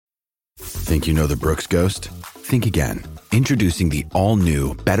Think you know the Brooks Ghost? Think again. Introducing the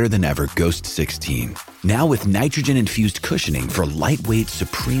all-new, better-than-ever Ghost 16. Now with nitrogen-infused cushioning for lightweight,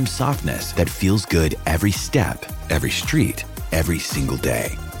 supreme softness that feels good every step, every street, every single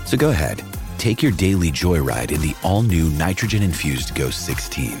day. So go ahead, take your daily joyride in the all-new nitrogen-infused Ghost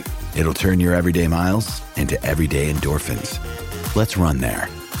 16. It'll turn your everyday miles into everyday endorphins. Let's run there.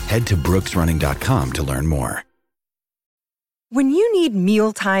 Head to brooksrunning.com to learn more. When you need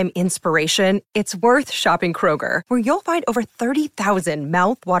mealtime inspiration, it's worth shopping Kroger, where you'll find over 30,000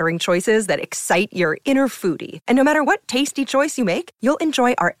 mouth-watering choices that excite your inner foodie. And no matter what tasty choice you make, you'll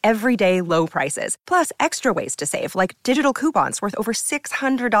enjoy our everyday low prices, plus extra ways to save, like digital coupons worth over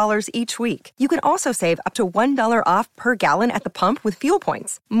 $600 each week. You can also save up to $1 off per gallon at the pump with fuel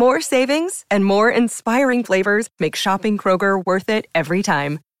points. More savings and more inspiring flavors make shopping Kroger worth it every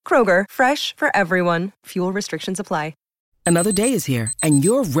time. Kroger, fresh for everyone. Fuel restrictions apply. Another day is here, and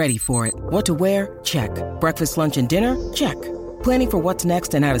you're ready for it. What to wear? Check. Breakfast, lunch, and dinner? Check. Planning for what's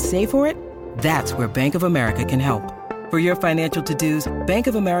next and how to save for it? That's where Bank of America can help. For your financial to-dos, Bank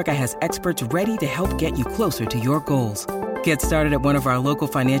of America has experts ready to help get you closer to your goals. Get started at one of our local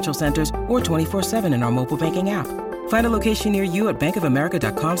financial centers or 24/7 in our mobile banking app. Find a location near you at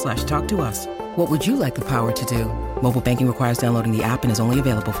bankofamerica.com/talktous. What would you like the power to do? Mobile banking requires downloading the app and is only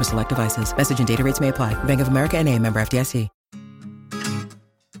available for select devices. Message and data rates may apply. Bank of America N.A., member FDIC.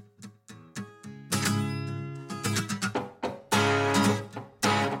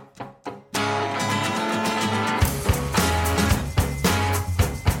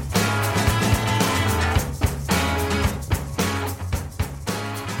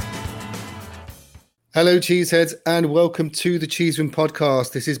 Hello, Cheeseheads, and welcome to the Cheese Room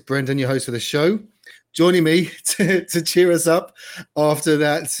podcast. This is Brendan, your host of the show. Joining me to cheer us up after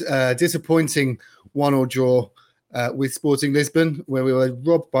that disappointing 1-1 draw with Sporting Lisbon, where we were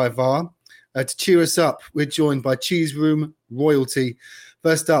robbed by VAR. To cheer us up, we're joined by Cheese Room royalty.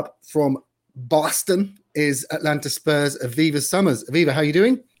 First up from Boston is Atlanta Spurs, Aviva Summers. Aviva, how are you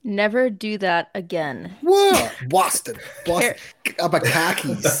doing? Never do that again. What? Boston. About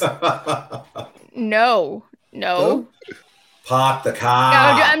khakis. No. Park the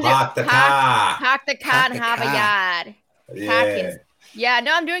car. Park the car and have a yard. Yeah,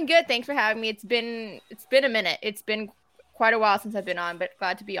 no, I'm doing good. Thanks for having me. It's been a minute. It's been quite a while since I've been on, but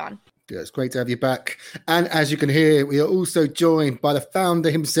glad to be on. Yeah, it's great to have you back. And as you can hear, we are also joined by the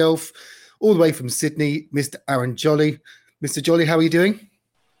founder himself, all the way from Sydney, Mr. Aaron Jolly. Mr. Jolly, how are you doing?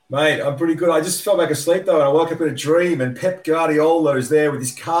 Mate, I'm pretty good. I just fell back asleep, though, and I woke up in a dream, and Pep Guardiola is there with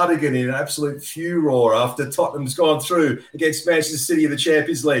his cardigan in an absolute furor after Tottenham's gone through against Manchester City in the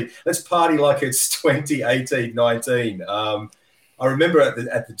Champions League. Let's party like it's 2018-19. I remember at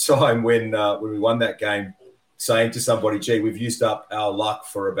the time when we won that game saying to somebody, gee, we've used up our luck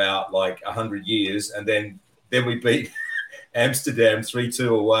for about, 100 years, and then we beat Amsterdam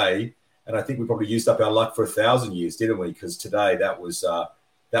 3-2 away, and I think we probably used up our luck for 1,000 years, didn't we? Because today that was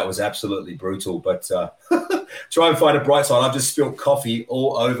absolutely brutal. But try and find a bright side. I've just spilled coffee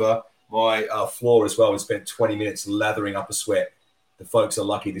all over my floor as well. We spent 20 minutes lathering up a sweat. The folks are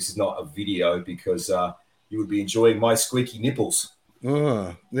lucky this is not a video because you would be enjoying my squeaky nipples.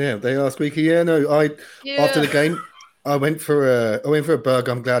 Oh, yeah, they are squeaky. Yeah, no, after the game, I went for a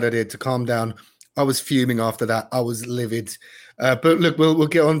burger. I'm glad I did to calm down. I was fuming after that. I was livid. But look, we'll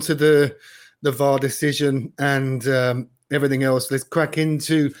get on to the VAR decision and everything else. Let's crack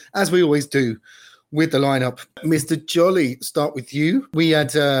into, as we always do, with the lineup. Mr. Jolly, start with you. We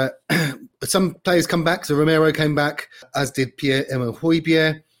had some players come back. So Romero came back, as did Pierre-Emile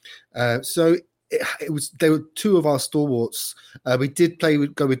Højbjerg. So they were two of our stalwarts. We did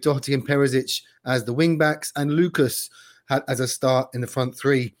go with Doherty and Perisic as the wing backs, and Lucas had as a start in the front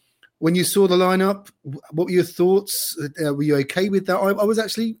three. When you saw the lineup, what were your thoughts? Were you okay with that? I was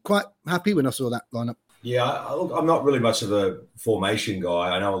actually quite happy when I saw that lineup. Yeah, I'm not really much of a formation guy.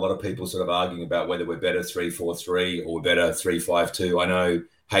 I know a lot of people sort of arguing about whether we're better 3-4-3 or better 3-5-2. I know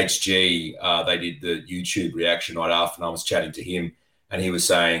HG, they did the YouTube reaction right after, and I was chatting to him, and he was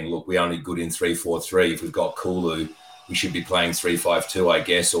saying, look, we're only good in 3-4-3. If we've got Kulu, we should be playing 3-5-2, I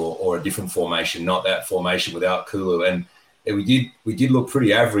guess, or a different formation, not that formation without Kulu. And we did look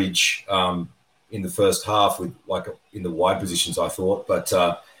pretty average in the first half with in the wide positions, I thought. But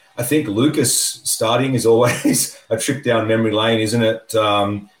I think Lucas starting is always a trip down memory lane, isn't it?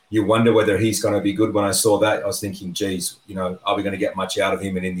 You wonder whether he's going to be good. When I saw that, I was thinking, geez, are we going to get much out of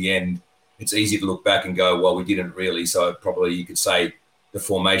him? And in the end, it's easy to look back and go, well, we didn't really. So probably you could say the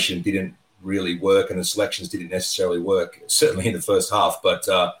formation didn't really work and the selections didn't necessarily work, certainly in the first half. But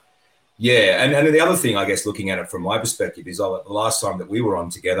Yeah, and the other thing, I guess, looking at it from my perspective, is the last time that we were on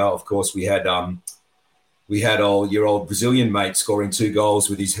together, of course, we had your old Brazilian mate scoring 2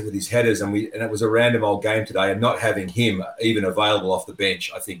 goals with his headers, and it was a random old game today, and not having him even available off the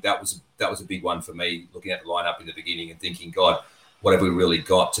bench, I think that was a big one for me, looking at the lineup in the beginning and thinking, God, what have we really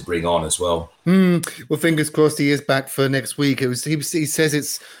got to bring on as well? Well, fingers crossed he is back for next week. He says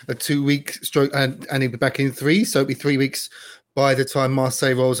it's a 2-week stroke, and he'll be back in 3, so it'll be 3 weeks by the time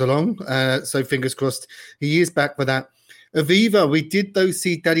Marseille rolls along. So fingers crossed he is back for that. Aviva, we did though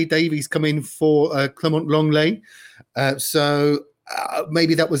see Daddy Davies come in for Clement Longley. So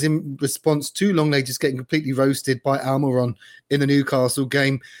maybe that was in response to Longley just getting completely roasted by Almiron in the Newcastle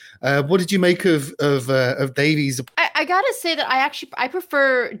game. What did you make of Davies? I gotta say that I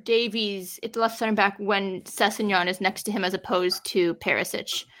prefer Davies at the left center back when Sessegnon is next to him as opposed to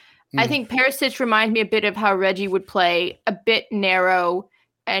Perisic. I think Perisic reminds me a bit of how Reggie would play, a bit narrow,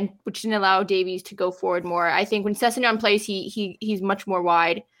 and which didn't allow Davies to go forward more. I think when Sessegnon plays, he's much more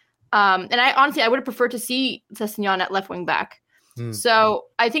wide. And I would have preferred to see Sessegnon at left wing back. So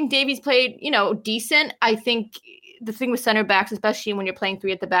I think Davies played, decent. I think the thing with center backs, especially when you're playing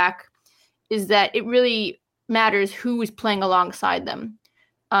 3 at the back, is that it really matters who is playing alongside them.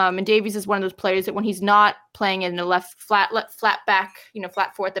 And Davies is one of those players that when he's not playing in the left flat back,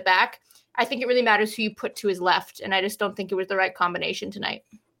 flat 4 at the back, I think it really matters who you put to his left. And I just don't think it was the right combination tonight.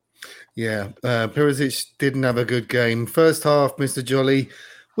 Yeah, Perisic didn't have a good game. First half, Mr. Jolly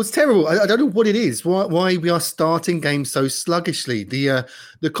was terrible. I don't know what it is, why we are starting games so sluggishly. The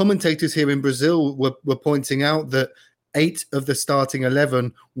commentators here in Brazil were pointing out that 8 of the starting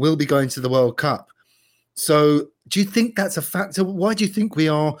 11 will be going to the World Cup. So do you think that's a factor? Why do you think we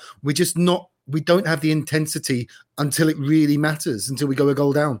don't have the intensity until it really matters, until we go a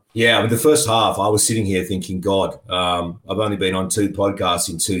goal down? Yeah, the first half, I was sitting here thinking, God, I've only been on 2 podcasts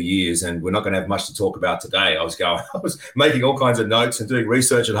in 2 years, and we're not going to have much to talk about today. I was making all kinds of notes and doing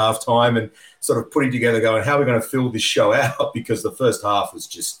research at halftime and sort of putting together, going, how are we going to fill this show out? Because the first half was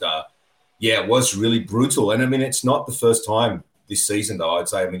just, it was really brutal. And I mean, it's not the first time this season, though. I'd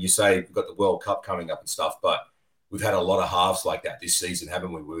say, you say we've got the World Cup coming up and stuff, but we've had a lot of halves like that this season,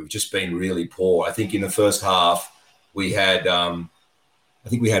 haven't we? We've just been really poor. I think in the first half we had,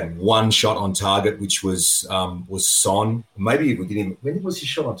 we had 1 shot on target, which was Son. Maybe we didn't. When was his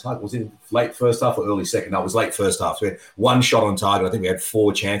shot on target? Was it late first half or early second? No, it was late first half. So we had 1 shot on target. I think we had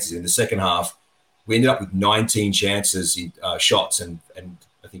 4 chances in the second half. We ended up with 19 chances in shots and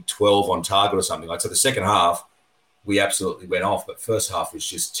I think 12 on target or something like. So the second half we absolutely went off, but first half was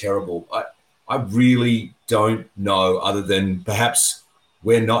just terrible. I really don't know, other than perhaps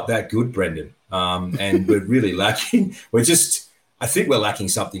we're not that good, Brendan, and we're really lacking. I think we're lacking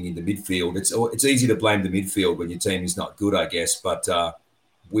something in the midfield. It's easy to blame the midfield when your team is not good, I guess, but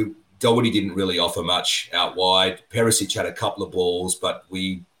Doherty didn't really offer much out wide. Perisic had a couple of balls, but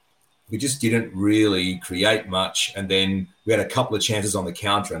we just didn't really create much, and then we had a couple of chances on the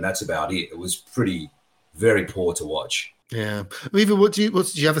counter, and that's about it. It was very poor to watch. Yeah. Eva, do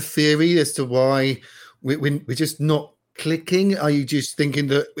you have a theory as to why we're just not clicking? Are you just thinking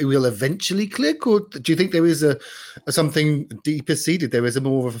that we will eventually click, or do you think there is a something deeper seated? There is a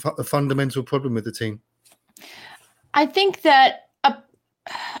more of a fundamental problem with the team? I think that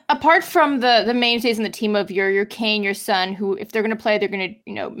apart from the mainstays in the team of your Kane, your Son, who if they're going to play, they're going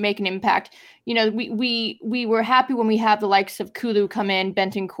to make an impact. We were happy when we have the likes of Kulu come in,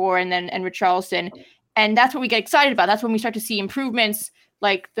 Bentancur, and Richarlison. And that's what we get excited about. That's when we start to see improvements,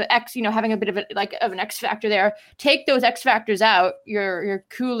 like the having a bit of an X factor there. Take those X factors out, your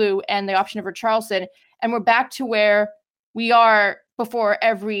Kulu and the option of Richarlison, and we're back to where we are before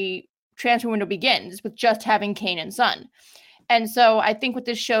every transfer window begins, with just having Kane and Son. And so I think what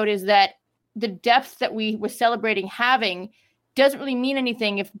this showed is that the depth that we were celebrating having doesn't really mean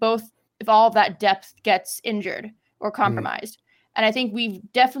anything if all of that depth gets injured or compromised. And I think we've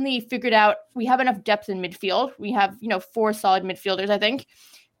definitely figured out we have enough depth in midfield. We have, 4 solid midfielders, I think.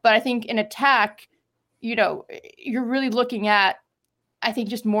 But I think in attack, you're really looking at, I think,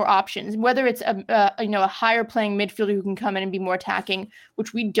 just more options, whether it's a higher playing midfielder who can come in and be more attacking,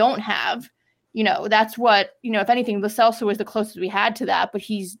 which we don't have. That's what, if anything, Lo Celso was the closest we had to that, but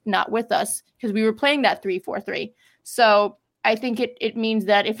he's not with us because we were playing that 3-4-3. So I think it means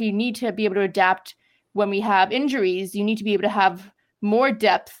that if you need to be able to adapt when we have injuries, you need to be able to have more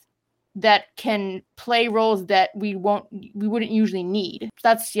depth that can play roles that we wouldn't usually need.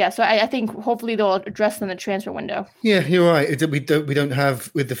 So I think hopefully they'll address them in the transfer window. Yeah, you're right. We don't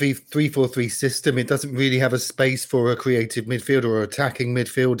have, with the 3-4-3 system, it doesn't really have a space for a creative midfielder or attacking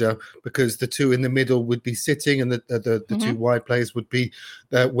midfielder, because the two in the middle would be sitting and the two wide players would be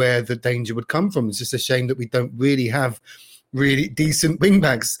where the danger would come from. It's just a shame that we don't really have really decent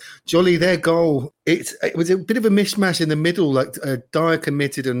wingbacks. Jolly, their goal, it was a bit of a mishmash in the middle, like Dyer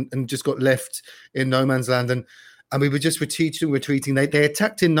committed and just got left in no man's land, and we were just retreating. They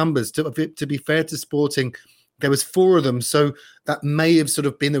attacked in numbers. To be fair to Sporting, there was 4 of them, so that may have sort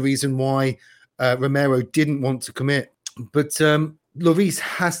of been the reason why Romero didn't want to commit. But Lloris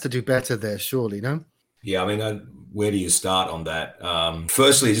has to do better there, surely, no? Yeah, I mean, where do you start on that?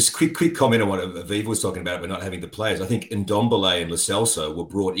 Firstly, just quick comment on what Aviva was talking about not having the players. I think Ndombele and Lo Celso were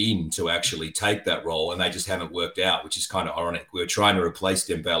brought in to actually take that role, and they just haven't worked out, which is kind of ironic. We were trying to replace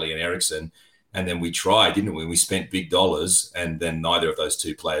Dembele and Eriksen, and then we tried, didn't we? We spent big dollars, and then neither of those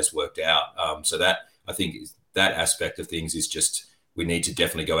 2 players worked out. So that, I think, that aspect of things is just, we need to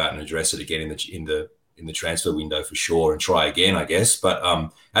definitely go out and address it again in the transfer window for sure, and try again, I guess.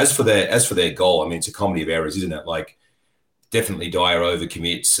 But as for their goal, I mean, it's a comedy of errors, isn't it? Like, definitely Dyer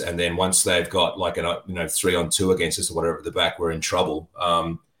overcommits, and then once they've got like 3-on-2 against us or whatever at the back, we're in trouble.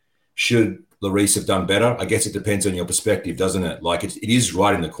 Should Lloris have done better? I guess it depends on your perspective, doesn't it? Like, it is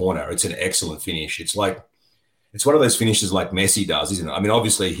right in the corner. It's an excellent finish. It's one of those finishes like Messi does, isn't it? I mean,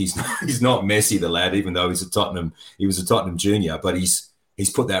 obviously he's not Messi, the lad, even though he was a Tottenham junior, but he's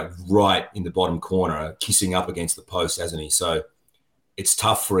put that right in the bottom corner, kissing up against the post, hasn't he? So it's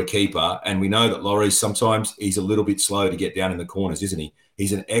tough for a keeper. And we know that Lloris, sometimes he's a little bit slow to get down in the corners, isn't he?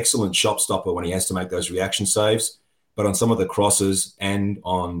 He's an excellent shot stopper when he has to make those reaction saves. But on some of the crosses and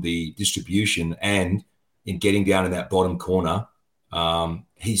on the distribution and in getting down in that bottom corner,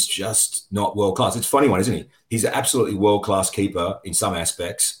 he's just not world-class. It's a funny one, isn't he? He's an absolutely world-class keeper in some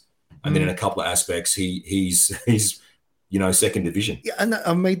aspects. And then in a couple of aspects, he's second division. Yeah, and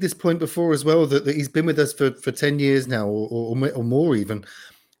I made this point before as well, that he's been with us for 10 years now or more even.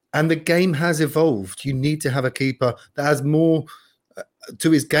 And the game has evolved. You need to have a keeper that has more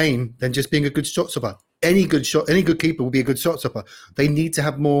to his game than just being a good shot stopper. Any good keeper will be a good shot stopper. They need to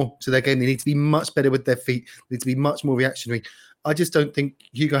have more to their game. They need to be much better with their feet. They need to be much more reactionary. I just don't think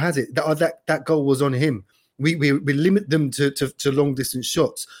Hugo has it. That goal was on him. We limit them to long distance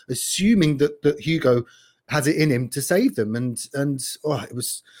shots, assuming that Hugo has it in him to save them, and it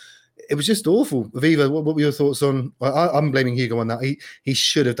was just awful. Aviva, what were your thoughts on? I'm blaming Hugo on that. He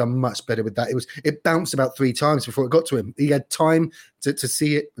should have done much better with that. It bounced about 3 times before it got to him. He had time to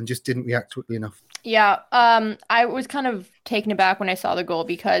see it and just didn't react quickly enough. Yeah, I was kind of taken aback when I saw the goal,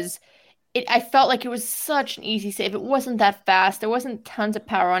 because I felt like it was such an easy save. It wasn't that fast. There wasn't tons of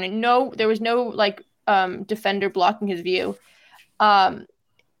power on it. No, there was no defender blocking his view.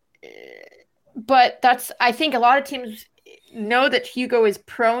 But I think a lot of teams know that Hugo is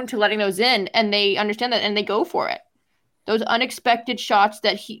prone to letting those in, and they understand that, and they go for it. Those unexpected shots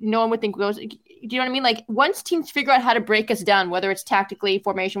that no one would think goes. Do you know what I mean? Like, once teams figure out how to break us down, whether it's tactically,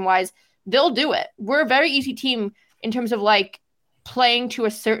 formation-wise, they'll do it. We're a very easy team in terms of like playing to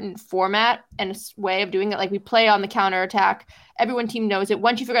a certain format and a way of doing it. Like, we play on the counter attack. Everyone team knows it.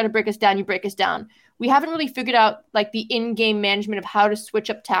 Once you figure out how to break us down, you break us down. We haven't really figured out like the in-game management of how to switch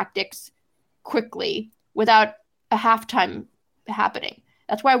up tactics quickly without a halftime happening.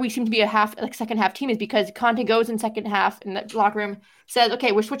 That's why we seem to be a second half team, is because Conte goes in second half in the locker room, says,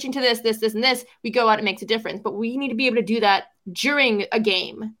 okay, we're switching to this, and this. We go out, it makes a difference. But we need to be able to do that during a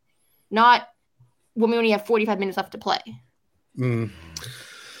game, not when we only have 45 minutes left to play. And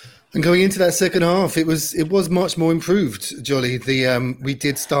going into that second half, it was much more improved, Jolly. We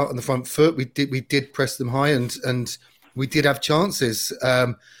did start on the front foot. We did press them high, and we did have chances.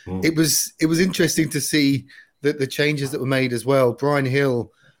 It was interesting to see the changes that were made as well. Brian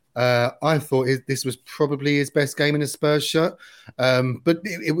Hill, I thought this was probably his best game in a Spurs shirt, but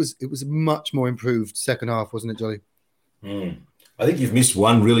it was a much more improved second half, wasn't it, Jolly? I think you've missed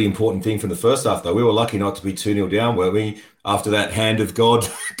one really important thing from the first half, though. We were lucky not to be 2-0 down, weren't we? After that hand of God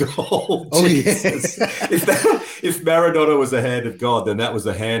goal. Oh, yes. If Maradona was the hand of God, then that was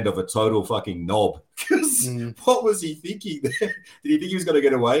the hand of a total fucking knob. Because what was he thinking there? Did he think he was going to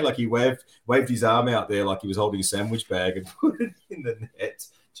get away? Like, he waved his arm out there like he was holding a sandwich bag and put it in the net.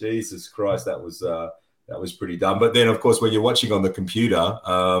 Jesus Christ, that was pretty dumb. But then, of course, when you're watching on the computer,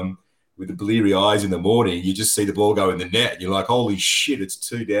 with the bleary eyes in the morning, you just see the ball go in the net. And you're like, holy shit, it's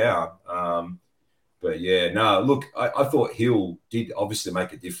 2 down. But yeah, no, look, I thought Hill did obviously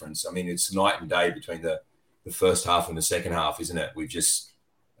make a difference. I mean, it's night and day between the first half and the second half, isn't it? We've just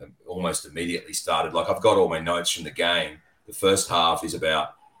almost immediately started. Like I've got all my notes from the game. The first half is about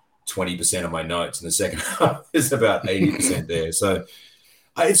 20% of my notes, and the second half is about 80% there. So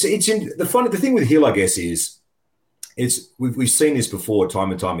it's the thing with Hill, I guess, is we've seen this before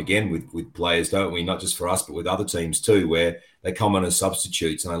time and time again with players, don't we? Not just for us, but with other teams too, where they come on as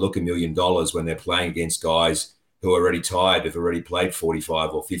substitutes and they look $1 million when they're playing against guys who are already tired, have already played 45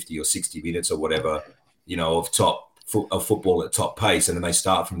 or 50 or 60 minutes or whatever, of football at top pace, and then they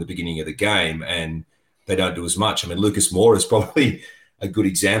start from the beginning of the game and they don't do as much. I mean, Lucas Moore is probably a good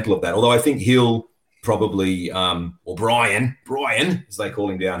example of that. Although I think Hill probably, or Brian, as they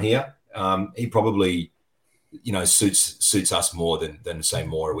call him down here, he probably, suits us more than say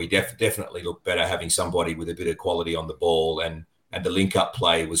Moore. We definitely look better having somebody with a bit of quality on the ball, and the link-up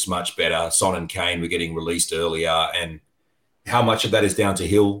play was much better. Son and Kane were getting released earlier, and how much of that is down to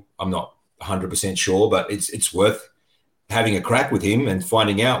Hill, I'm not 100% sure, but it's worth having a crack with him and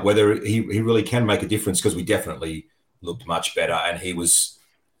finding out whether he really can make a difference, because we definitely looked much better, and he was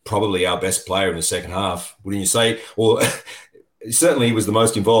probably our best player in the second half, wouldn't you say? Well, certainly he was the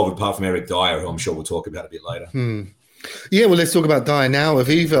most involved, apart from Eric Dyer, who I'm sure we'll talk about a bit later. Yeah, well, let's talk about Dyer now.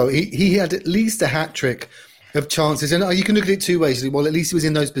 Avivo, he had at least a hat-trick of chances, and you can look at it two ways. Well, at least he was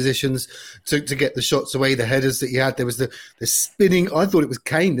in those positions to get the shots away, the headers that he had. There was the spinning. I thought it was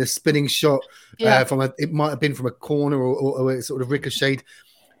Kane, the spinning shot it might have been from a corner or it sort of ricocheted,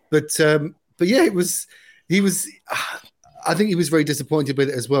 but yeah, he was. I think he was very disappointed with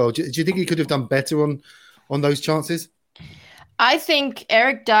it as well. Do you think he could have done better on those chances? I think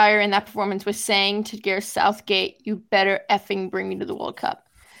Eric Dyer in that performance was saying to Gareth Southgate, "You better effing bring me to the World Cup."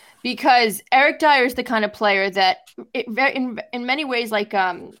 Because Eric Dyer is the kind of player that, in many ways, like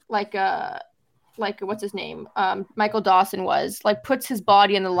what's his name, Michael Dawson was, like puts his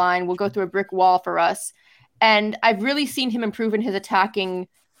body on the line, will go through a brick wall for us. And I've really seen him improve in his attacking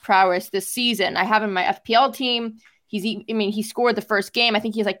prowess this season. I have him in my FPL team. He scored the first game. I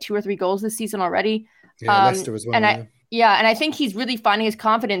think he has like 2 or 3 goals this season already. Yeah, Leicester as well. And I think he's really finding his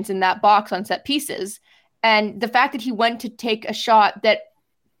confidence in that box on set pieces. And the fact that he went to take a shot that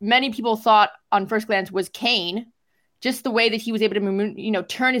many people thought on first glance was Kane, just the way that he was able to,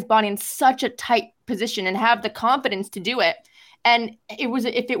 turn his body in such a tight position and have the confidence to do it. And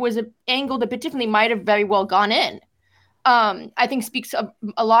if it was angled a bit differently, might have very well gone in. I think speaks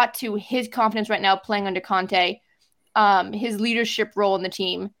a lot to his confidence right now playing under Conte, his leadership role in the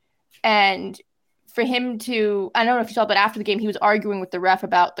team. And for him to, I don't know if you saw, but after the game, he was arguing with the ref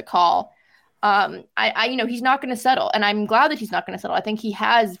about the call. He's not going to settle, and I'm glad that he's not going to settle. I think he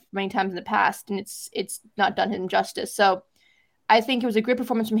has many times in the past, and it's not done him justice. So I think it was a great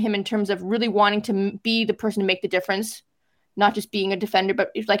performance from him in terms of really wanting to be the person to make the difference, not just being a defender,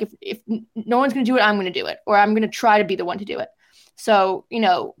 but if no one's going to do it, I'm going to do it, or I'm going to try to be the one to do it. So,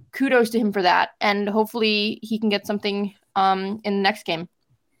 kudos to him for that. And hopefully he can get something in the next game.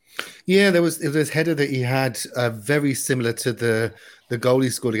 Yeah, there was this header that he had very similar to the goal he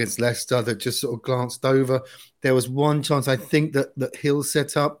scored against Leicester that just sort of glanced over. There was one chance, I think, that Hill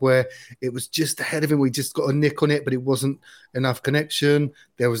set up where it was just ahead of him. We just got a nick on it, but it wasn't enough connection.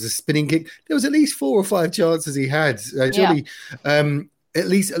 There was a spinning kick. There was at least 4 or 5 chances he had. At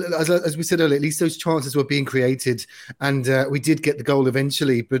least, as we said earlier, at least those chances were being created, and we did get the goal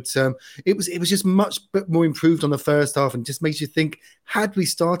eventually. But it was just much more improved on the first half, and just makes you think: had we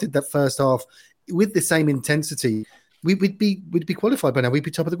started that first half with the same intensity, we'd be qualified by now. We'd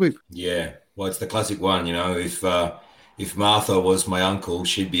be top of the group. Yeah, well, it's the classic one, If Martha was my uncle,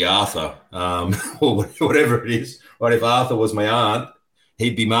 she'd be Arthur, or whatever it is. Right? If Arthur was my aunt,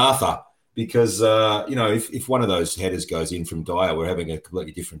 he'd be Martha. Because, if one of those headers goes in from Dyer, we're having a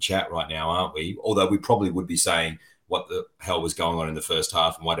completely different chat right now, aren't we? Although we probably would be saying what the hell was going on in the first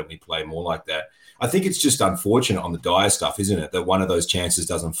half and why don't we play more like that? I think it's just unfortunate on the Dyer stuff, isn't it, that one of those chances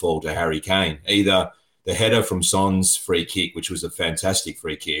doesn't fall to Harry Kane. Either the header from Son's free kick, which was a fantastic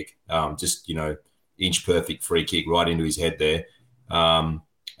free kick, inch-perfect free kick right into his head there, and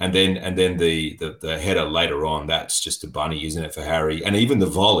then the header later on, that's just a bunny, isn't it, for Harry? And even the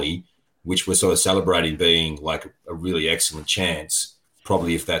volley, which we're sort of celebrating being like a really excellent chance.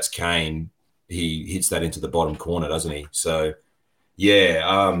 Probably if that's Kane, he hits that into the bottom corner, doesn't he? So, you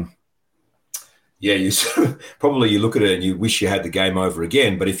probably you look at it and you wish you had the game over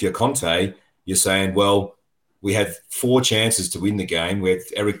again. But if you're Conte, you're saying, well, we had 4 chances to win the game where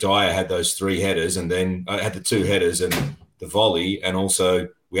Eric Dyer had those 3 headers and then had the 2 headers and the volley, and also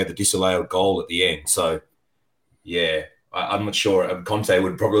we had the disallowed goal at the end. So, yeah. I'm not sure. Conte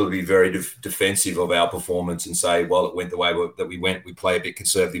would probably be very defensive of our performance and say, well, it went the way that we went. We play a bit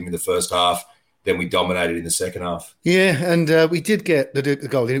conservative in the first half. then we dominated in the second half. Yeah, and we did get the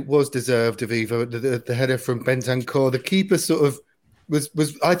goal. It was deserved, Aviva, the header from Bentancur. The keeper sort of was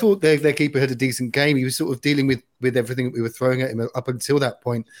I thought their keeper had a decent game. He was sort of dealing with everything that we were throwing at him up until that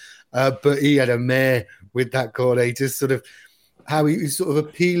point. But he had a mare with that goal. He just sort of how he was sort of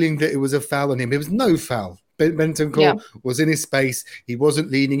appealing that it was a foul on him. There was no foul. Bentancur was in his space. He wasn't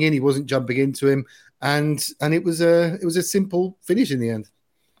leaning in. He wasn't jumping into him. And it was a simple finish in the end.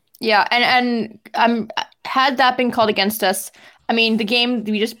 Yeah, and had that been called against us, I mean, the game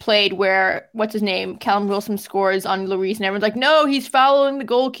we just played where, what's his name, Callum Wilson scores on Lloris, and everyone's like, no, he's fouling the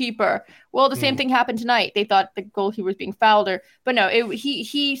goalkeeper. Well, the same thing happened tonight. They thought the goalkeeper was being fouled, but no,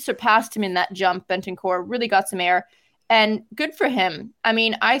 he surpassed him in that jump. Bentancur really got some air, and good for him. I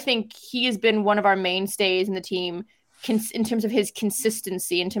mean, I think he has been one of our mainstays in the team in terms of his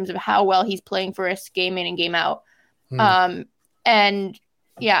consistency, in terms of how well he's playing for us game in and game out. And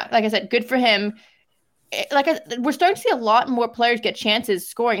yeah, like I said, good for him. We're starting to see a lot more players get chances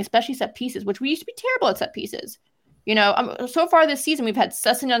scoring, especially set pieces, which we used to be terrible at set pieces. You know, so far this season, we've had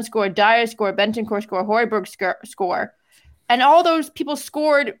Sessegnon score, Dyer score, Bentancur score, Højbjerg score. And all those people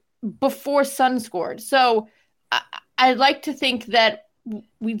scored before Son scored. So I'd like to think that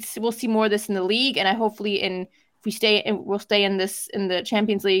we'll see more of this in the league, and we'll stay in the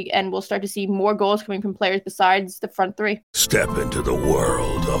Champions League, and we'll start to see more goals coming from players besides the front three. Step into the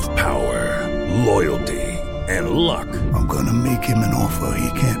world of power, loyalty, and luck. I'm gonna make him an offer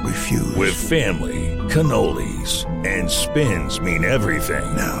he can't refuse. With family, cannolis, and spins mean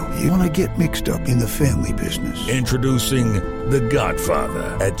everything. Now, you wanna get mixed up in the family business. Introducing The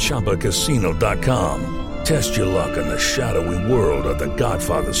Godfather at ChumbaCasino.com. Test your luck in the shadowy world of The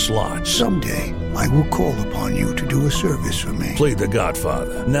Godfather slot. Someday, I will call upon you to do a service for me. Play The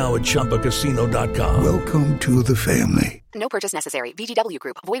Godfather, now at ChumbaCasino.com. Welcome to the family. No purchase necessary. VGW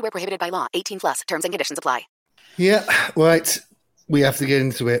Group. Void where prohibited by law. 18+. Terms and conditions apply. Yeah, right. We have to get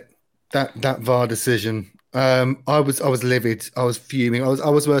into it. That VAR decision. I was livid. I was fuming. I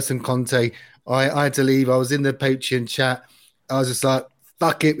was worse than Conte. I had to leave. I was in the Patreon chat. I was just like,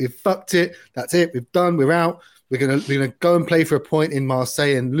 fuck it, we've fucked it. That's it. We've done. We're out. We're gonna go and play for a point in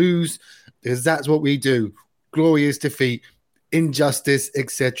Marseille and lose, because that's what we do. Glorious defeat, injustice,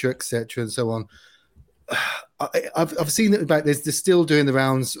 etc., and so on. I've seen that about this. They're still doing the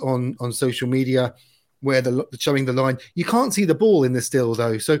rounds on social media where they're showing the line. You can't see the ball in the still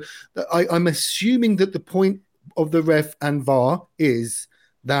though. So I'm assuming that the point of the ref and VAR is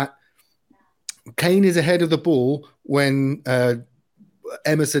that Kane is ahead of the ball when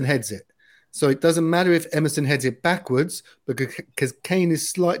Emerson heads it. So it doesn't matter if Emerson heads it backwards because Kane is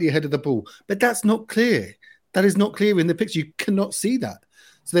slightly ahead of the ball. But that's not clear. That is not clear in the picture. You cannot see that.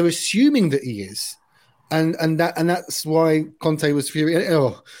 So they're assuming that he is. And that's why Conte was furious.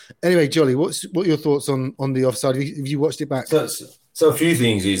 Oh, anyway, Jolly, what are your thoughts on the offside? Have you watched it back? So a few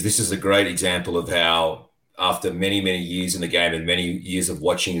things is this is a great example of how after many, many years in the game and many years of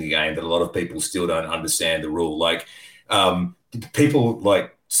watching the game that a lot of people still don't understand the rule. Like people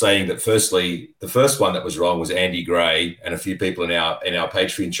like saying that firstly, the first one that was wrong was Andy Gray and a few people in our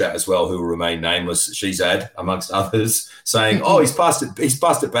Patreon chat as well who will remain nameless, Shizad, amongst others, saying, oh, he's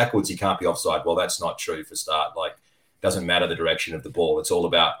passed it backwards, he can't be offside. Well, that's not true for start. Like, it doesn't matter the direction of the ball. It's all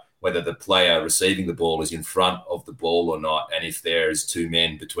about whether the player receiving the ball is in front of the ball or not, and if there is two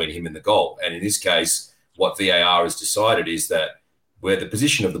men between him and the goal. And in this case, what VAR has decided is that where the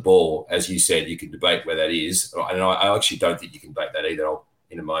position of the ball, as you said, you can debate where that is. And I actually don't think you can debate that either. I'll,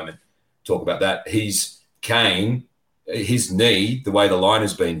 in a moment, talk about that. Kane, his knee, the way the line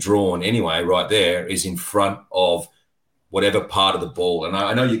has been drawn anyway, right there, is in front of whatever part of the ball. And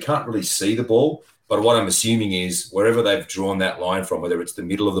I know you can't really see the ball, but what I'm assuming is wherever they've drawn that line from, whether it's the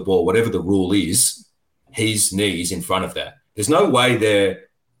middle of the ball, whatever the rule is, his knee is in front of that. There's no way that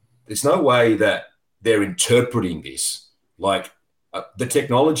they're interpreting this. Like, the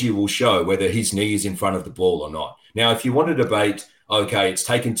technology will show whether his knee is in front of the ball or not. Now, if you want to debate, okay, it's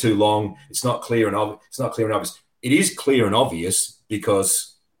taken too long, it's not clear and obvious. It is clear and obvious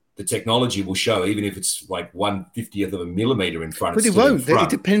because the technology will show, even if it's like 1/50th of a millimeter in front. But it won't. It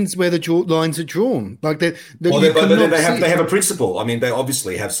depends where the lines are drawn. Like they have a principle. I mean, they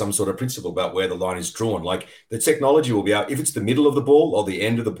obviously have some sort of principle about where the line is drawn. Like the technology will be out. If it's the middle of the ball or the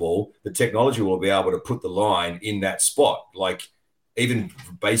end of the ball, the technology will be able to put the line in that spot. Like, even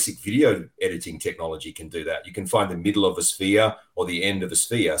basic video editing technology can do that. You can find the middle of a sphere or the end of a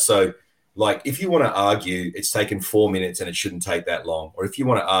sphere. So, like, if you want to argue it's taken 4 minutes and it shouldn't take that long, or if you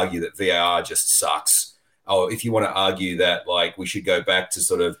want to argue that VAR just sucks, or if you want to argue that, like, we should go back to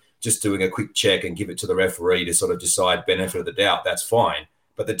sort of just doing a quick check and give it to the referee to sort of decide benefit of the doubt, that's fine.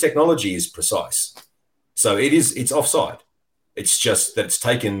 but the technology is precise. So it's offside. It's just that it's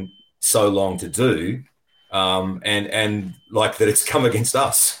taken so long to do, and like that it's come against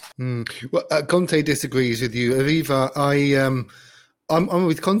us. Well, Conte disagrees with you, Aviva. I'm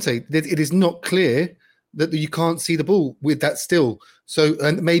with Conte. It is not clear that you can't see the ball with that still. So,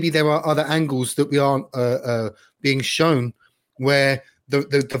 and maybe there are other angles that we aren't being shown where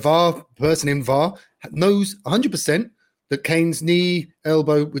the VAR person in VAR knows 100% that Kane's knee,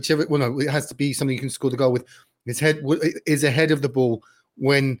 elbow, whichever. Well, no, it has to be something you can score the goal with. His head is ahead of the ball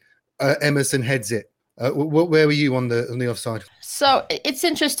when Emerson heads it. Where were you on the offside? So it's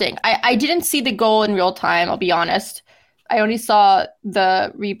interesting. I didn't see the goal in real time, I'll be honest. I only saw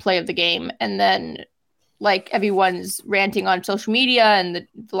the replay of the game, and then like everyone's ranting on social media and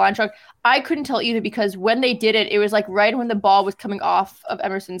the line truck. I couldn't tell either because when they did it, it was like right when the ball was coming off of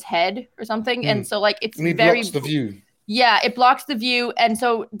Emerson's head or something. And so like it's very blocks the view. Yeah, it blocks the view. And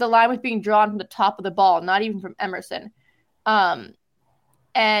so the line was being drawn from the top of the ball, not even from Emerson. And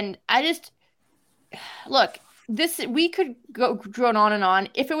I just look, we could go drone on and on.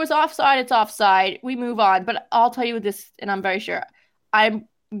 If it was offside, it's offside. We move on. But I'll tell you this, and I'm very sure, I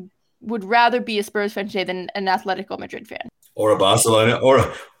would rather be a Spurs fan today than an Atletico Madrid fan, or a Barcelona, or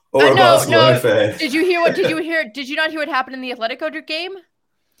a Barcelona fan. Did you not hear what happened in the Atletico game?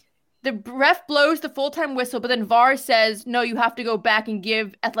 The ref blows the full-time whistle, but then VAR says, no, you have to go back and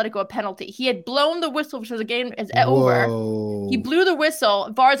give Atletico a penalty. He had blown the whistle, so the game is over. He blew the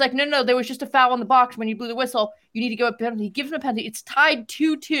whistle. VAR's like, no, there was just a foul in the box. When you blew the whistle, you need to give a penalty. He gives him a penalty. It's tied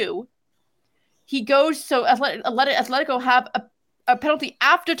 2-2. He goes, so Atletico have a penalty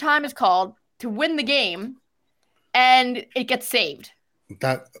after time is called to win the game, and it gets saved.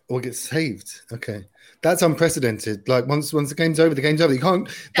 That will get saved. Okay. That's unprecedented. Like once the game's over, the game's over. You can't.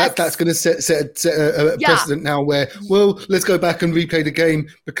 That's going to set a precedent now. Where let's go back and replay the game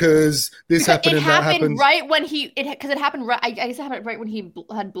because this happened and that happened. Right when it happened. Right, I guess it happened right when he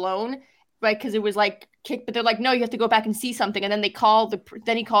had blown. Right, because it was like kicked. But they're like, no, you have to go back and see something. And then he calls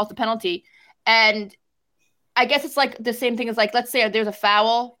the penalty. And I guess it's like the same thing as like, let's say there's a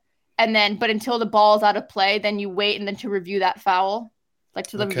foul, but until the ball's out of play, then you wait and then to review that foul, like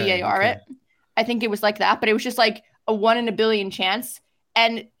to the VAR it. I think it was like that, but it was just like a 1 in a billion chance.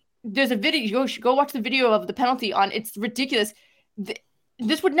 And there's a video, go watch the video of the penalty on. It's ridiculous.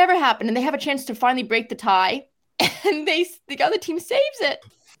 This would never happen. And they have a chance to finally break the tie, and the other team saves it.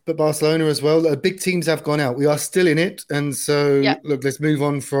 But Barcelona as well. Big teams have gone out. We are still in it. And so, Look, let's move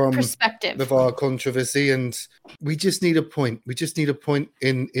on from the VAR controversy. And we just need a point. We just need a point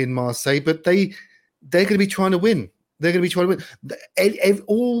in Marseille. But they're going to be trying to win. They're going to be trying to win.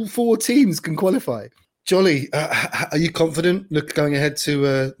 All 4 teams can qualify. Jolly, are you confident going ahead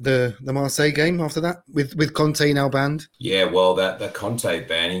to the Marseille game after that with Conte now banned? Yeah, well, that Conte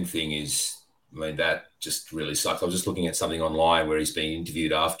banning thing that just really sucks. I was just looking at something online where he's being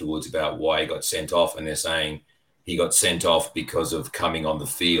interviewed afterwards about why he got sent off, and they're saying he got sent off because of coming on the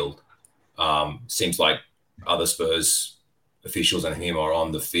field. Seems like other Spurs officials and him are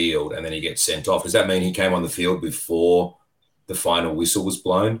on the field, and then he gets sent off. Does that mean he came on the field before the final whistle was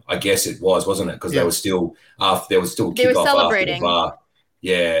blown? I guess it was, wasn't it? Because there was still kickoff after the VAR.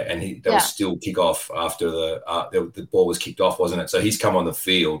 Yeah, and there was still kickoff after the ball was kicked off, wasn't it? So he's come on the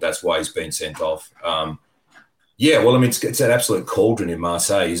field. That's why he's been sent off. Well, I mean, it's an absolute cauldron in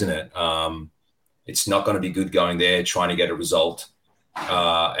Marseille, isn't it? It's not going to be good going there, trying to get a result.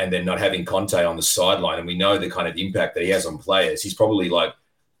 And then not having Conte on the sideline. And we know the kind of impact that he has on players. He's probably like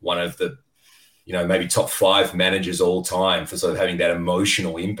one of the, maybe top 5 managers all time for sort of having that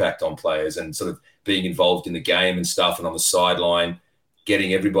emotional impact on players and sort of being involved in the game and stuff and on the sideline,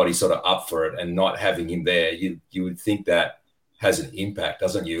 getting everybody sort of up for it, and not having him there. You would think that has an impact,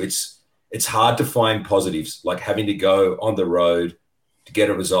 doesn't you? It's hard to find positives, like having to go on the road to get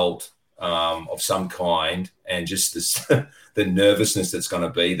a result of some kind, and just this, the nervousness that's going to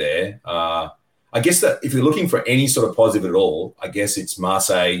be there. I guess that if you're looking for any sort of positive at all, I guess it's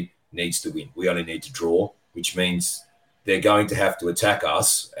Marseille needs to win. We only need to draw, which means they're going to have to attack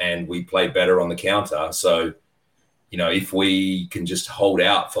us, and we play better on the counter. So, if we can just hold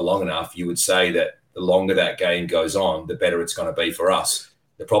out for long enough, you would say that the longer that game goes on, the better it's going to be for us.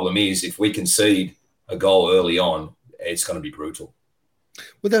 The problem is if we concede a goal early on, it's going to be brutal.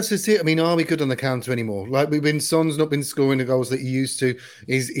 Well, that's just it. I mean, are we good on the counter anymore? Like, Son's not been scoring the goals that he used to.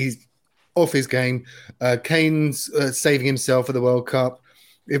 He's off his game. Kane's saving himself for the World Cup.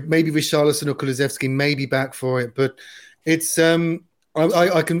 If maybe Richarlison or Kulusevski may be back for it, but it's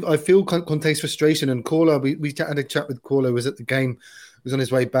I feel Conte's frustration. And Corla, we had a chat with Corla, who was at the game, was on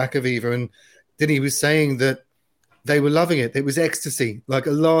his way back, Aviva, and then he was saying that They were loving it. It was ecstasy, like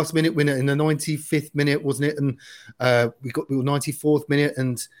a last-minute winner in the 95th minute, wasn't it? And we were 94th minute,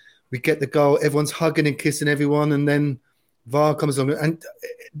 and we get the goal. Everyone's hugging and kissing everyone, and then VAR comes on. And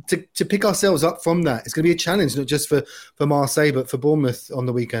to pick ourselves up from that, it's going to be a challenge, not just for Marseille, but for Bournemouth on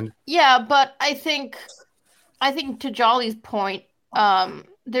the weekend. Yeah, but I think to Jolly's point,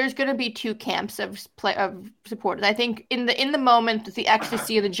 there's going to be two camps of supporters. I think in the moment, the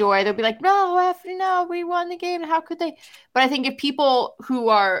ecstasy and the joy, they'll be like, no, we won the game. How could they? But I think if people who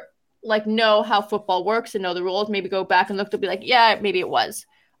are like know how football works and know the rules, maybe go back and look, they'll be like, yeah, maybe it was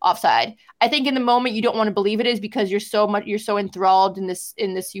offside. I think in the moment you don't want to believe it is because you're so enthralled in this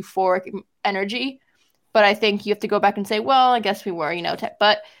euphoric energy. But I think you have to go back and say, well, I guess we were,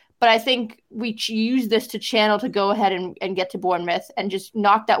 But I think we use this to channel to go ahead and get to Bournemouth and just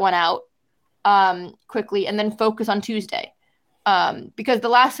knock that one out quickly and then focus on Tuesday. Because the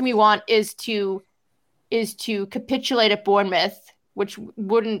last thing we want is to capitulate at Bournemouth, which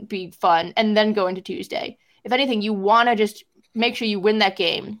wouldn't be fun, and then go into Tuesday. If anything, you want to just make sure you win that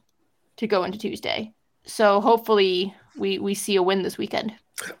game to go into Tuesday. So hopefully we see a win this weekend.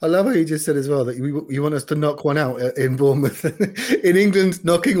 I love how you just said as well that you want us to knock one out in Bournemouth. In England,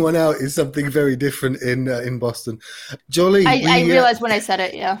 knocking one out is something very different in Boston. Jolly, I realized when I said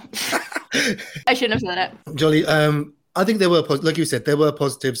it. Yeah, I shouldn't have said it. Jolly, I think there were, like you said, there were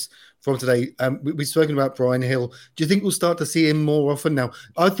positives from today. We've spoken about Bryan Hill. Do you think we'll start to see him more often now?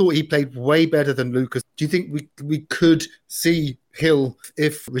 I thought he played way better than Lucas. Do you think we could see Hill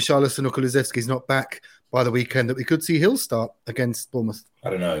if Richarlison or Kulusevski's not back by the weekend, that we could see Hill start against Bournemouth? I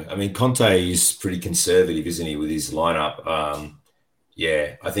don't know. I mean, Conte is pretty conservative, isn't he, with his lineup?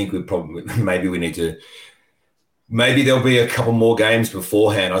 I think we need to. Maybe there'll be a couple more games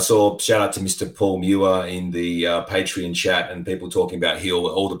beforehand. I saw, shout out to Mr. Paul Muir in the Patreon chat, and people talking about Hill.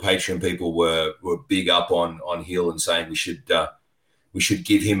 All the Patreon people were big up on Hill and saying we should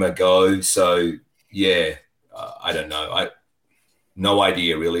give him a go. So I don't know. No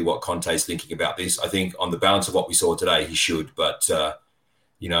idea really what Conte's thinking about this. I think on the balance of what we saw today, he should. But,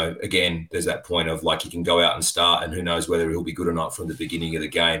 again, there's that point of like he can go out and start, and who knows whether he'll be good or not from the beginning of the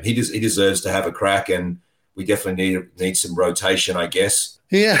game. He deserves to have a crack, and we definitely need some rotation, I guess.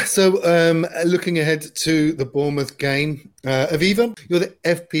 Yeah, so looking ahead to the Bournemouth game, Aviva, you're the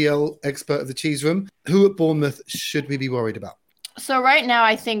FPL expert of the Cheese Room. Who at Bournemouth should we be worried about? So right now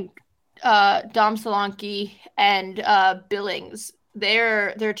I think Dom Solanke and Billings,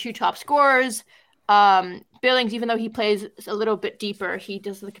 they're two top scorers. Billings, even though he plays a little bit deeper, he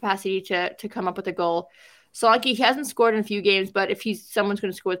does have the capacity to come up with a goal. Solanke, he hasn't scored in a few games, but if someone's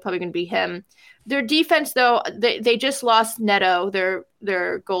going to score, it's probably going to be him. Their defense, though, they just lost Neto, their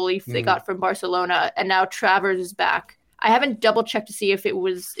goalie they got from Barcelona, and now Travers is back. I haven't double checked to see if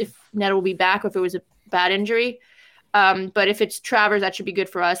Neto will be back or if it was a bad injury. But if it's Travers, that should be good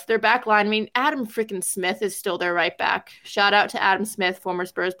for us. Their back line, I mean, Adam freaking Smith is still their right back. Shout out to Adam Smith, former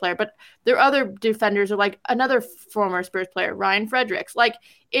Spurs player. But their other defenders are like another former Spurs player, Ryan Fredericks. Like,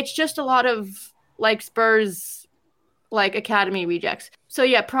 it's just a lot of like Spurs, like academy rejects. So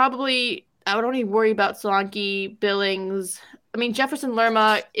yeah, probably I would only worry about Solanke, Billings. I me't Jefferson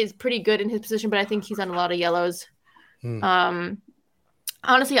Lerma is pretty good in his position, but I think he's on a lot of yellows.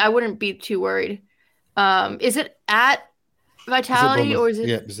 Honestly, I wouldn't be too worried. Is it at Vitality or is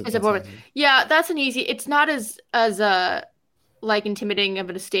it Bournemouth? Yeah, that's an easy. It's not as like intimidating of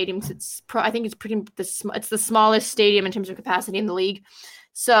a stadium. I think it's the smallest stadium in terms of capacity in the league.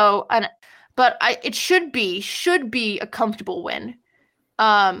 So but it should be a comfortable win.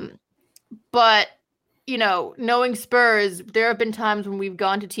 But knowing Spurs, there have been times when we've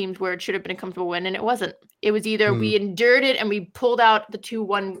gone to teams where it should have been a comfortable win and it wasn't. It was either we endured it and we pulled out the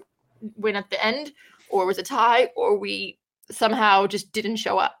 2-1 win at the end, or it was a tie, or we somehow just didn't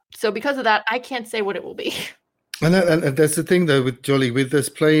show up. So because of that, I can't say what it will be. And that's the thing, though, with Jolly, with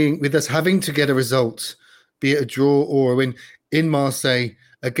us having to get a result, be it a draw or a win in Marseille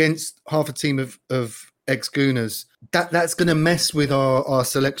against half a team of ex-Gooners, that's going to mess with our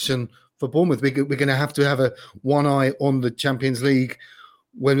selection for Bournemouth. We're going to have one eye on the Champions League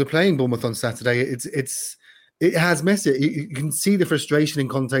when we're playing Bournemouth on Saturday. It has messed it. You can see the frustration in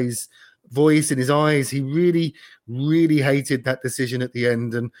Conte's voice, in his eyes. He really, really hated that decision at the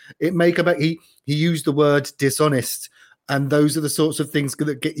end, and it may come back. He used the word dishonest, and those are the sorts of things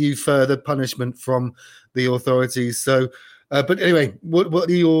that get you further punishment from the authorities. So, but anyway, what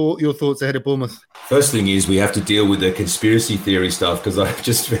are your thoughts ahead of Bournemouth? First thing is we have to deal with the conspiracy theory stuff, because I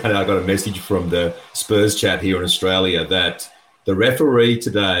just found out, I got a message from the Spurs chat here in Australia that the referee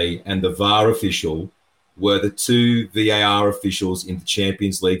today and the VAR official were the two VAR officials in the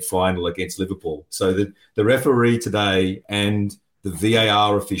Champions League final against Liverpool. So the referee today and the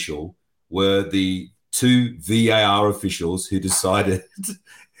VAR official were the two VAR officials who decided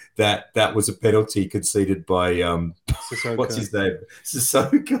that was a penalty conceded by what's his name?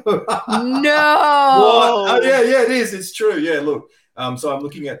 Sissoko. No. What? Oh, yeah, it is. It's true. Yeah, look. So I'm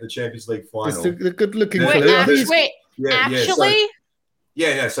looking at the Champions League final. It's a good-looking. Actually.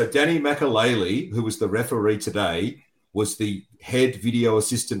 So Danny Makalele, who was the referee today, was the head video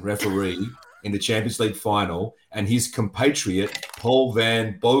assistant referee in the Champions League final, and his compatriot Paul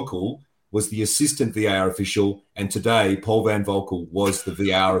van Bokel was the assistant VAR official, and today Paul van Bokel was the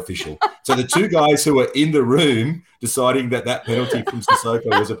VAR official. So the two guys who were in the room deciding that penalty from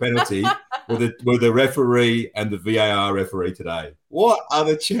Sissoko was a penalty were the referee and the VAR referee today. What are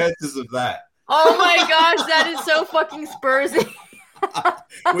the chances of that? Oh my gosh, that is so fucking Spursy.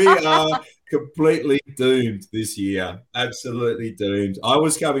 We are completely doomed this year. Absolutely doomed. I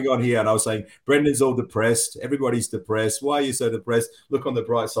was coming on here and I was saying, Brendan's all depressed. Everybody's depressed. Why are you so depressed? Look on the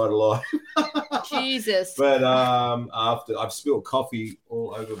bright side of life. Jesus. But after I've spilled coffee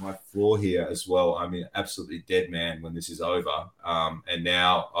all over my floor here as well. I'm an absolutely dead man when this is over. And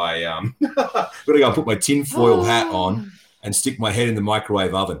now I got to go and put my tinfoil hat on and stick my head in the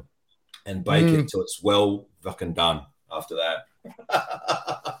microwave oven and bake it till it's well fucking done after that.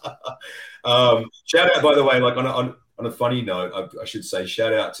 Shout out, by the way, like on a funny note, I should say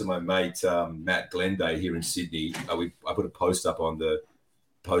shout out to my mate Matt Glenday here in Sydney. I put a post up on the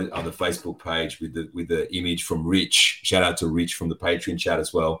Facebook page with the image from Rich. Shout out to Rich from the Patreon chat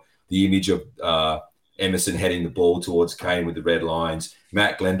as well. The image of Emerson heading the ball towards Kane with the red lines.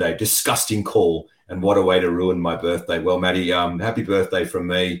 Matt Glenday, disgusting call, and what a way to ruin my birthday. Well, Matty, happy birthday from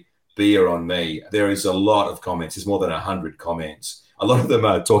me. Beer on me. There is a lot of comments. There's more than 100 comments. A lot of them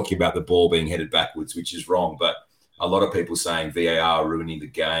are talking about the ball being headed backwards, which is wrong. But a lot of people saying VAR ruining the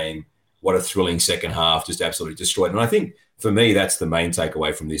game. What a thrilling second half, just absolutely destroyed. And I think for me, that's the main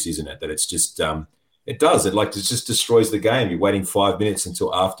takeaway from this, isn't it? That it's just, it just destroys the game. You're waiting 5 minutes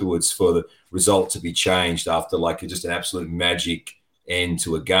until afterwards for the result to be changed after just an absolute magic end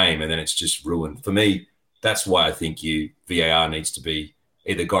to a game. And then it's just ruined. For me, that's why I think VAR needs to be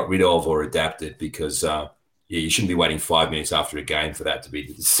either got rid of or adapted, because you shouldn't be waiting 5 minutes after a game for that to be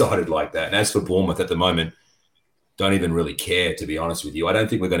decided like that. And as for Bournemouth at the moment, don't even really care, to be honest with you. I don't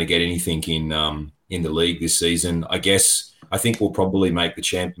think we're going to get anything in the league this season. I think we'll probably make the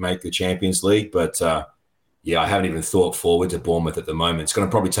Champions League, but I haven't even thought forward to Bournemouth at the moment. It's going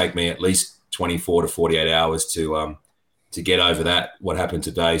to probably take me at least 24 to 48 hours to get over that, what happened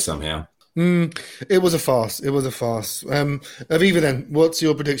today somehow. It was a farce. Aviva, then, what's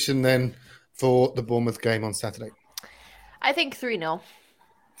your prediction then for the Bournemouth game on Saturday? I think 3-0.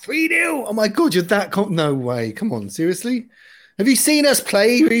 3-0? Oh my God, you're that... No way. Come on, seriously? Have you seen us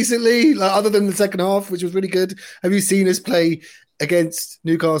play recently? Like, other than the second half, which was really good, have you seen us play against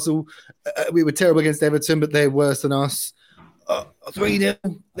Newcastle? We were terrible against Everton, but they're worse than us. 3-0.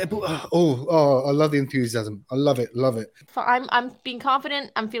 I love the enthusiasm. I love it. I'm being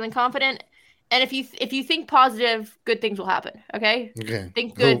confident. I'm feeling confident. And if you think positive, good things will happen. Okay.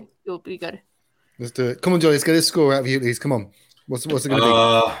 Think good, cool. You'll be good. Let's do it. Come on, Johnny. Let's get a score out of you, please. Come on. What's it going to be?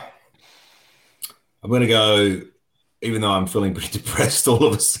 I'm going to go. Even though I'm feeling pretty depressed all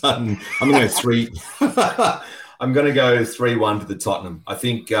of a sudden, I'm going to go 3. I'm going to go 3-1 to the Tottenham. I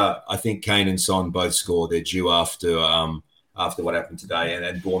think Kane and Son both score. They're due after what happened today,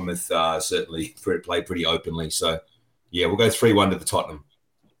 and Bournemouth certainly played pretty openly. So, yeah, we'll go 3-1 to the Tottenham.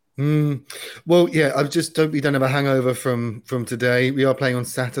 Well, yeah, I just don't have a hangover from today. We are playing on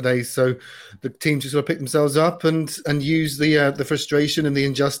Saturday, so the team just got to pick themselves up and use the frustration and the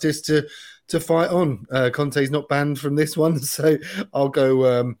injustice to fight on. Conte's not banned from this one, so I'll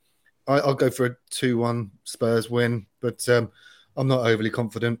go. I'll go for a 2-1 Spurs win, but I'm not overly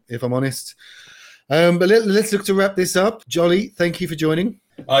confident, if I'm honest. But let's look to wrap this up. Jolly, thank you for joining.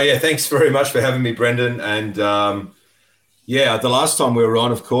 Oh, yeah, thanks very much for having me, Brendan. And, the last time we were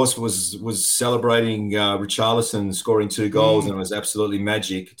on, of course, was celebrating Richarlison scoring 2 goals, and it was absolutely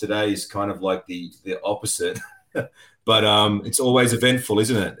magic. Today is kind of like the opposite. But it's always eventful,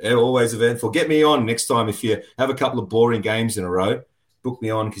 isn't it? Always eventful. Get me on next time if you have a couple of boring games in a row. Book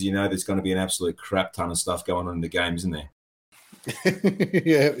me on, because there's going to be an absolute crap ton of stuff going on in the game, isn't there?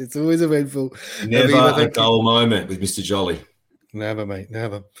 Yeah, it's always eventful. Never Aviva, a dull moment with Mr. Jolly. Never, mate,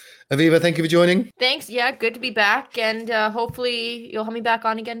 never. Aviva, thank you for joining. Thanks. Yeah, good to be back, and hopefully you'll have me back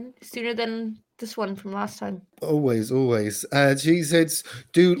on again sooner than this one from last time. Always. Cheeseheads,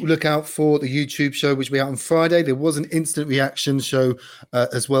 do look out for the YouTube show, which will be out on Friday. There was an instant reaction show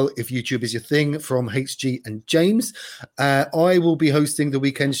as well, if YouTube is your thing, from HG and James. I will be hosting the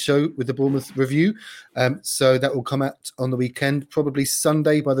weekend show with the Bournemouth review. So that will come out on the weekend, probably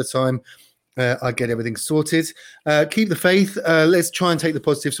Sunday by the time I get everything sorted. Keep the faith. Let's try and take the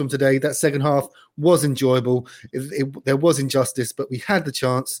positives from today. That second half was enjoyable. There was injustice, but we had the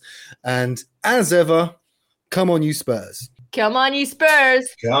chance. And as ever, come on, you Spurs. Come on, you Spurs.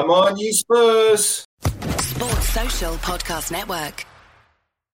 Come on, you Spurs. Sports Social Podcast Network.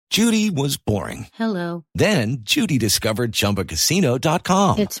 Judy was boring. Hello. Then Judy discovered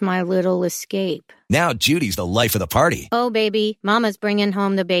ChumbaCasino.com. It's my little escape. Now Judy's the life of the party. Oh, baby, mama's bringing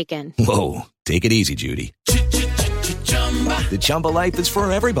home the bacon. Whoa, take it easy, Judy. The Chumba life is for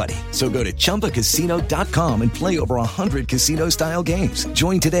everybody. So go to ChumbaCasino.com and play over 100 casino-style games.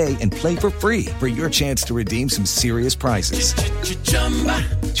 Join today and play for free for your chance to redeem some serious prizes.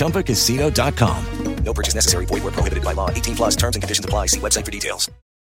 ChumbaCasino.com. No purchase necessary. Void where prohibited by law. 18+ terms and conditions apply. See website for details.